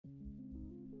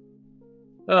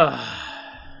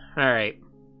Alright.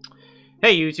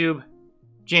 Hey YouTube,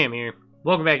 Jam here.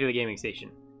 Welcome back to the gaming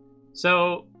station.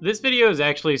 So, this video is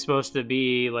actually supposed to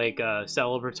be like a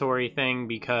celebratory thing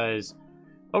because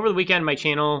over the weekend my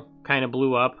channel kind of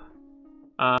blew up.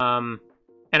 And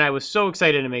I was so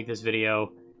excited to make this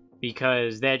video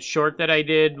because that short that I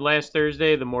did last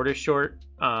Thursday, the Mortis short,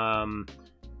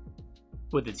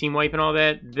 with the team wipe and all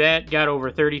that, that got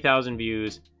over 30,000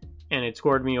 views. And it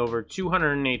scored me over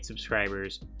 208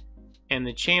 subscribers. And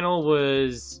the channel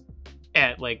was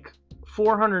at like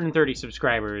 430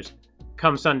 subscribers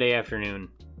come Sunday afternoon.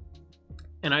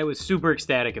 And I was super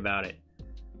ecstatic about it.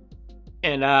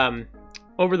 And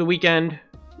over the weekend,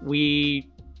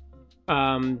 we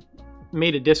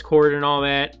made a Discord and all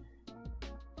that.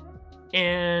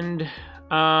 And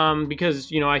because,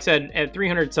 you know, I said at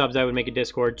 300 subs I would make a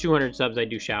Discord, 200 subs I'd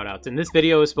do shoutouts. And this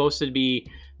video is supposed to be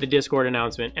the Discord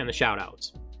announcement and the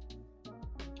shoutouts.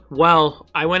 Well,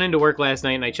 I went into work last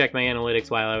night and I checked my analytics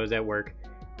while I was at work.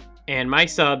 And my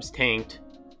subs tanked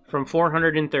from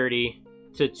 430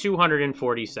 to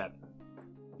 247.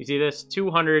 You see this?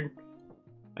 200.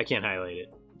 I can't highlight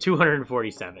it.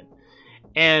 247.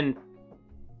 And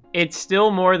it's still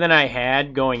more than I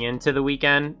had going into the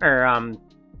weekend, or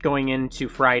going into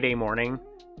Friday morning.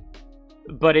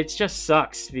 But it just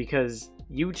sucks because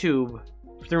YouTube,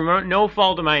 through no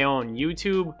fault of my own,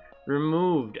 YouTube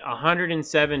removed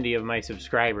 170 of my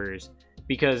subscribers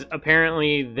because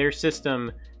apparently their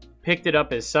system picked it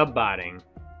up as sub-botting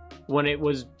when it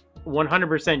was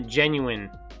 100% genuine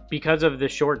because of the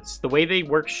shorts. The way they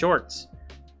work shorts,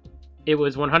 it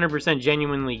was 100%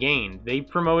 genuinely gained. They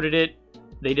promoted it.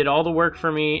 They did all the work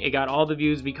for me. It got all the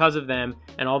views because of them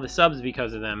and all the subs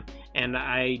because of them. And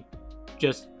they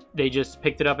just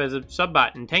picked it up as a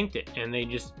sub-bot and tanked it. And they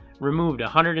just removed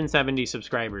 170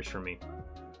 subscribers from me.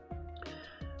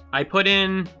 I put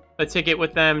in a ticket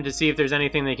with them to see if there's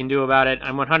anything they can do about it.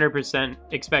 I'm 100%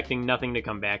 expecting nothing to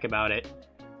come back about it.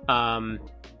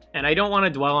 And I don't want to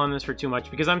dwell on this for too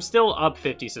much because I'm still up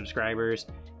 50 subscribers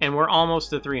and we're almost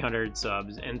to 300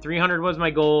 subs. And 300 was my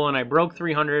goal and I broke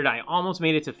 300. I almost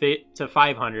made it to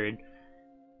 500.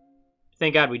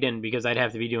 Thank God we didn't because I'd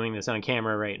have to be doing this on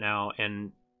camera right now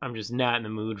and I'm just not in the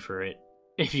mood for it,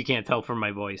 if you can't tell from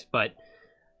my voice. But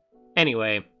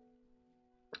anyway,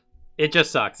 it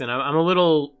just sucks, and I'm a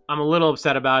little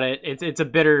upset about it. It's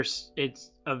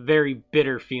a very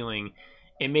bitter feeling.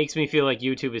 It makes me feel like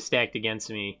YouTube is stacked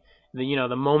against me.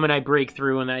 The moment I break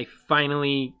through and I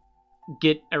finally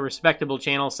get a respectable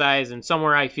channel size and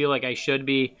somewhere I feel like I should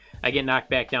be, I get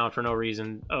knocked back down for no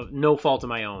reason, of no fault of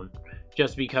my own,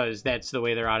 just because that's the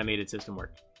way their automated system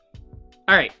works.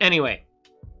 All right, anyway.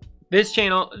 This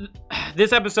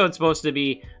episode's supposed to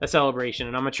be a celebration,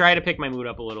 and I'm going to try to pick my mood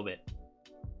up a little bit.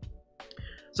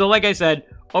 So like I said,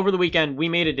 over the weekend, we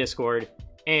made a Discord,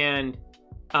 and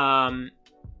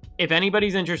if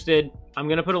anybody's interested, I'm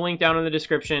going to put a link down in the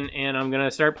description, and I'm going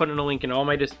to start putting a link in all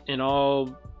my, down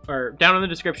in the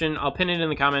description. I'll pin it in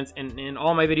the comments, and in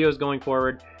all my videos going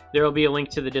forward, there will be a link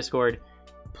to the Discord.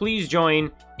 Please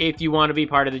join if you want to be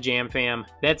part of the Jam Fam.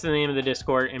 That's the name of the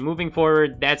Discord. And moving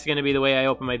forward, that's going to be the way I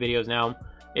open my videos now.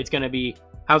 It's going to be,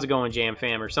 how's it going, Jam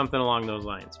Fam? Or something along those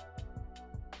lines.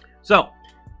 So,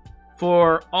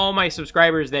 for all my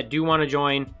subscribers that do want to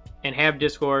join and have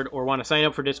Discord or want to sign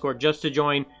up for Discord just to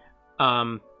join,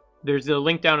 there's a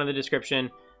link down in the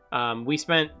description. We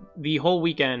spent the whole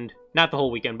weekend, not the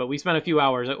whole weekend, but we spent a few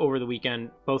hours over the weekend,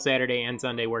 both Saturday and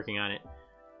Sunday, working on it.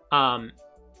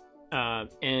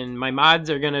 And my mods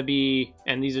are going to be,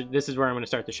 and this is where I'm going to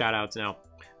start the shoutouts now.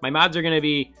 My mods are going to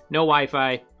be No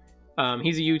Wi-Fi.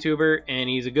 He's a YouTuber and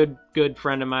he's a good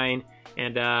friend of mine,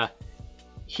 and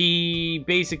he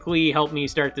basically helped me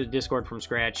start the Discord from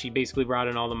scratch. He basically brought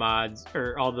in all the mods,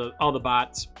 or all the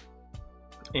bots,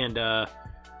 and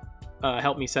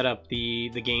helped me set up the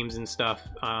games and stuff.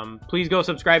 Please go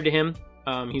subscribe to him.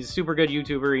 He's a super good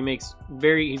YouTuber.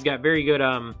 He's got very good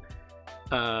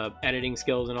editing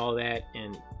skills and all that,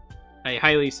 and I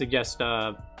highly suggest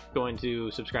going to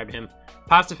subscribe to him.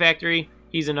 Pasta Factory,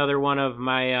 he's another one of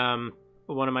my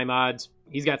mods.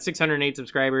 He's got 608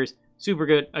 subscribers. Super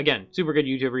good, again, super good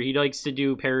YouTuber. He likes to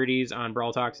do parodies on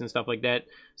Brawl Talks and stuff like that.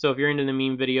 So if you're into the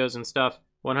meme videos and stuff,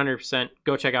 100%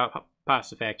 go check out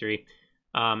Pasta Factory.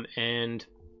 And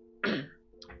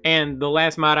the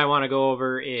last mod I want to go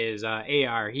over is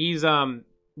AR. He's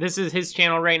this is his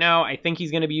channel right now. I think he's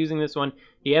going to be using this one.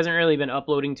 He hasn't really been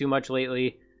uploading too much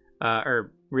lately,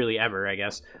 or really ever, I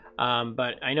guess.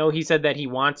 But I know he said that he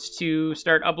wants to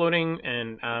start uploading,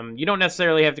 and you don't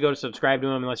necessarily have to go to subscribe to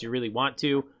him unless you really want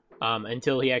to,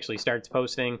 until he actually starts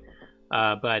posting.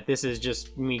 But this is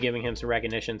just me giving him some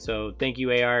recognition. So thank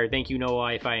you, AR, thank you, No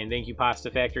Wi-Fi, and thank you,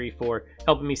 Pasta Factory, for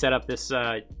helping me set up this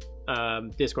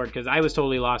Discord, because I was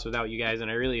totally lost without you guys, and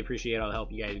I really appreciate all the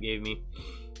help you guys gave me.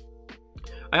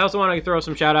 I also want to throw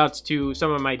some shout outs to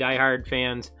some of my diehard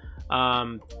fans.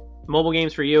 Mobile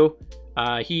Games for You.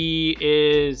 He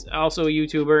is also a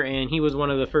YouTuber, and he was one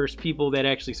of the first people that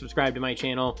actually subscribed to my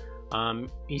channel.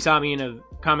 He saw me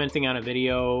commenting on a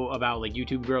video about like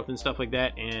YouTube growth and stuff like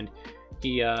that, and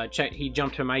he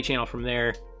jumped to my channel from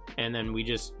there, and then we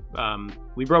just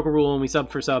we broke a rule and we sub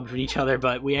for each other,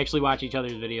 but we actually watch each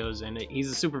other's videos, and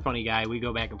he's a super funny guy. We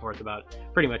go back and forth about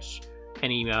pretty much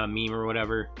any meme or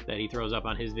whatever that he throws up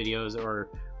on his videos, or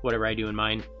whatever I do in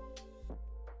mine.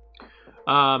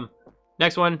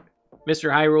 Next one,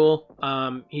 Mr.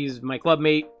 Hyrule. He's my club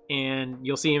mate, and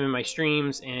you'll see him in my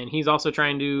streams, and he's also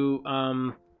trying to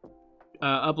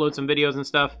upload some videos and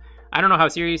stuff. I don't know how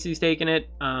serious he's taking it.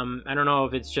 I don't know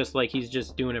if it's just like he's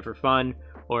just doing it for fun,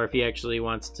 or if he actually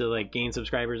wants to like gain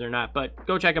subscribers or not. But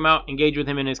go check him out, engage with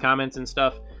him in his comments and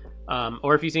stuff.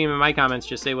 Or if you see him in my comments,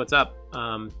 just say what's up.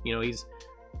 You know, he's,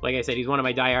 like I said, he's one of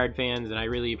my diehard fans, and I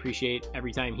really appreciate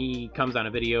every time he comes on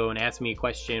a video and asks me a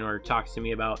question or talks to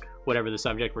me about whatever the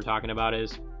subject we're talking about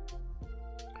is.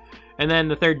 And then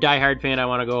the third diehard fan I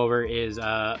want to go over is, or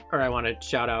I want to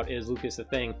shout out, is Lucas the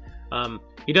Thing.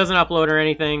 He doesn't upload or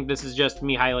anything. This is just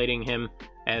me highlighting him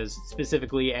as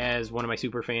specifically as one of my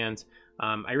super fans.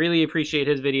 I really appreciate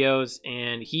his videos,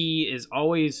 and he is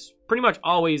always, pretty much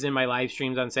always in my live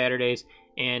streams on Saturdays,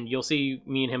 and you'll see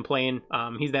me and him playing.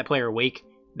 He's that player Wake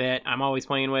that I'm always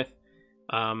playing with.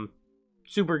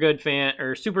 Super good fan,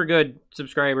 or super good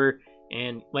subscriber,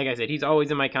 and like I said, he's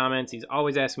always in my comments. He's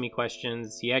always asking me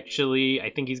questions. He actually, I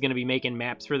think he's going to be making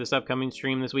maps for this upcoming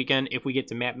stream this weekend, if we get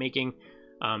to map making,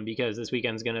 because this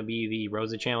weekend's going to be the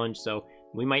Rosa Challenge, so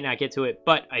we might not get to it,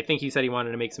 but I think he said he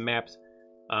wanted to make some maps.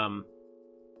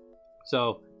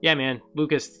 So yeah, man,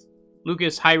 Lucas,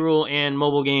 Hyrule, and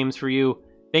Mobile Games for You.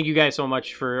 Thank you guys so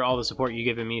much for all the support you've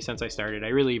given me since I started. I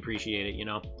really appreciate it, you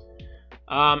know.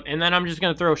 And then I'm just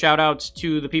going to throw shout outs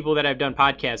to the people that I've done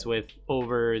podcasts with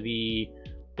over the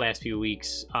last few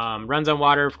weeks. Runs on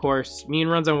Water, of course. Me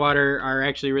and Runs on Water are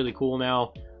actually really cool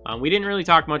now. We didn't really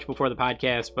talk much before the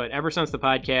podcast, but ever since the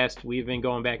podcast, we've been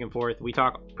going back and forth. We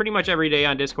talk pretty much every day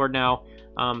on Discord now.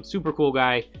 Super cool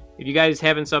guy. If you guys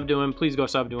haven't subbed to him, please go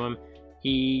sub to him.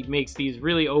 He makes these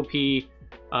really OP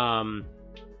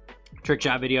trick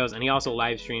shot videos, and he also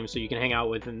live streams, so you can hang out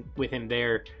with him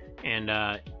there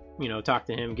and you know, talk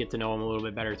to him, get to know him a little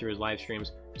bit better through his live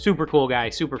streams. Super cool guy,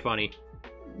 super funny.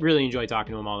 Really enjoy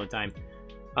talking to him all the time.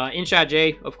 InShot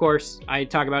J, of course, I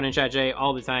talk about InShot J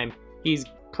all the time. He's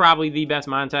probably the best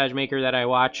montage maker that I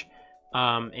watch,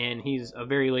 and he's a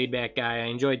very laid-back guy. I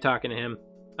enjoyed talking to him.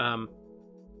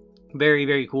 Very,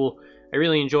 very cool. I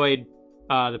really enjoyed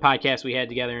the podcast we had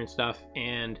together and stuff,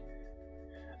 and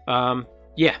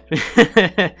yeah,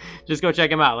 just go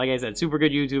check him out. Like I said, super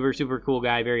good YouTuber, super cool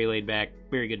guy, very laid back,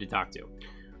 very good to talk to.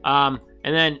 And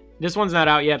then this one's not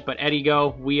out yet, but Eddie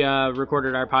Go, we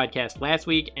recorded our podcast last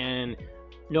week, and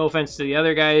no offense to the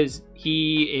other guys,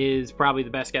 he is probably the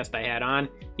best guest I had on.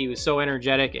 He was so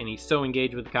energetic, and he's so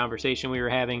engaged with the conversation we were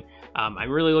having.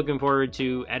 I'm really looking forward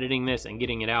to editing this and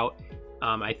getting it out.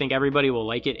 I think everybody will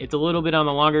like it. It's a little bit on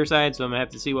the longer side, so I'm gonna have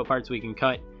to see what parts we can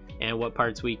cut and what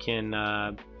parts we can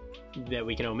that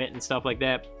we can omit and stuff like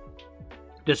that,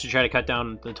 just to try to cut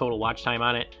down the total watch time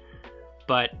on it.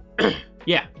 But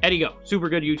yeah, Eddie Go, super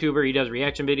good YouTuber. He does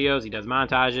reaction videos, he does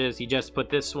montages. He just put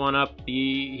this one up.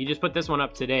 He just put this one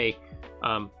up today.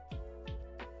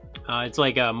 It's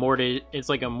like a Mortis. It's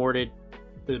like a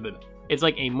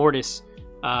Mortis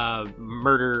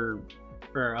murder,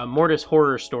 or a Mortis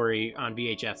horror story on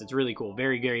VHS. It's really cool.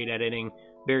 Very great editing,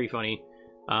 very funny.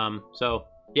 So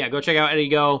yeah, go check out Eddie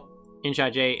Go,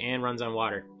 InShot J, and Runs on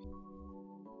Water.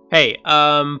 Hey,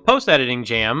 post-editing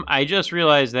jam, I just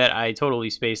realized that I totally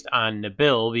spaced on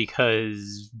Nabil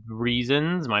because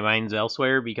reasons. My mind's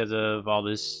elsewhere because of all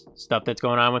this stuff that's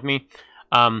going on with me.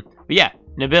 But yeah,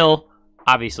 Nabil,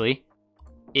 obviously,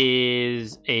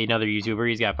 is another YouTuber.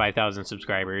 He's got 5,000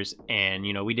 subscribers, and,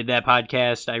 you know, we did that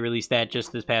podcast. I released that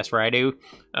just this past Friday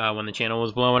when the channel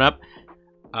was blowing up.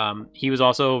 He was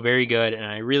also very good,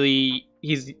 and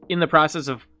he's in the process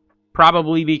of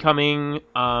probably becoming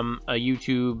a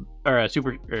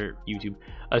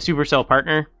Supercell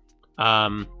partner.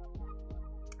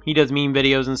 He does meme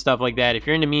videos and stuff like that. If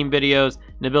you're into meme videos,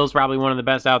 Nabil's probably one of the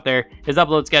best out there. His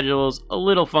upload schedule is a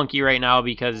little funky right now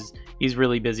because he's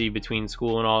really busy between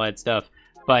school and all that stuff.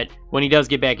 But when he does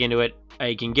get back into it,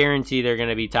 I can guarantee they're going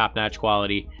to be top-notch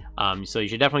quality. So you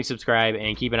should definitely subscribe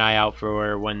and keep an eye out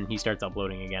for when he starts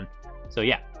uploading again. So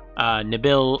yeah,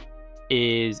 Nabil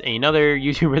is another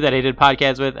YouTuber that I did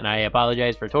podcasts with, and I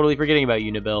apologize for totally forgetting about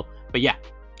you, Nabil. But yeah,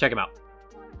 check him out.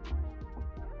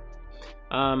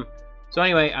 So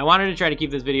anyway, I wanted to try to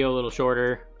keep this video a little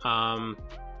shorter.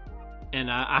 And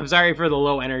I'm sorry for the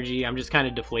low energy. I'm just kind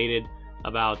of deflated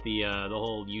about the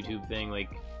whole YouTube thing. Like,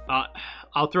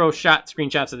 I'll throw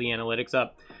screenshots of the analytics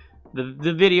up.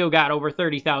 The video got over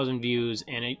 30,000 views,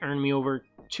 and it earned me over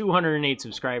 208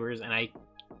 subscribers. And I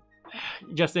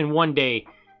just in one day,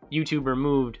 YouTube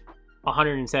removed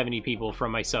 170 people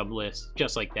from my sub list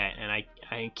just like that, and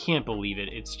I can't believe it.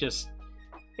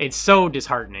 It's so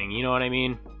disheartening. You know what I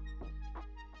mean?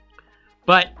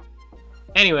 But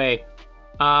anyway.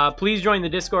 Please join the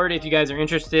Discord if you guys are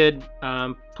interested.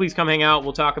 Please come hang out.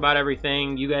 We'll talk about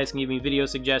everything. You guys can give me video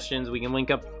suggestions. We can link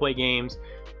up to play games.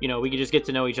 You know, we can just get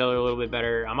to know each other a little bit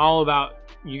better. I'm all about,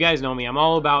 you guys know me, I'm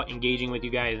all about engaging with you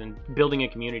guys and building a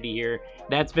community here.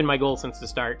 That's been my goal since the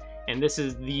start. And this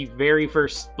is the very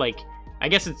first, like, I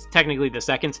guess it's technically the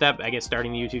second step. I guess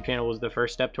starting the YouTube channel was the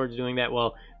first step towards doing that.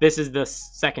 Well, this is the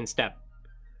second step.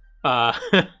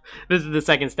 This is the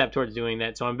second step towards doing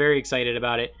that, so I'm very excited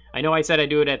about it. I know I said I'd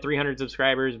do it at 300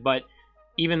 subscribers, but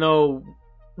even though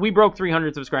we broke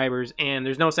 300 subscribers, and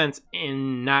there's no sense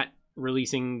in not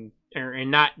releasing or in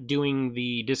not doing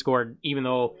the Discord, even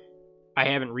though I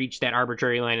haven't reached that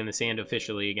arbitrary line in the sand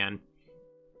officially again.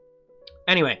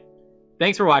 Anyway,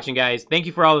 thanks for watching, guys. Thank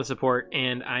you for all the support,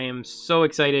 and I am so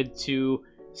excited to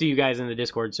see you guys in the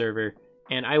Discord server,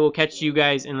 and I will catch you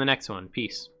guys in the next one.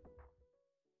 Peace.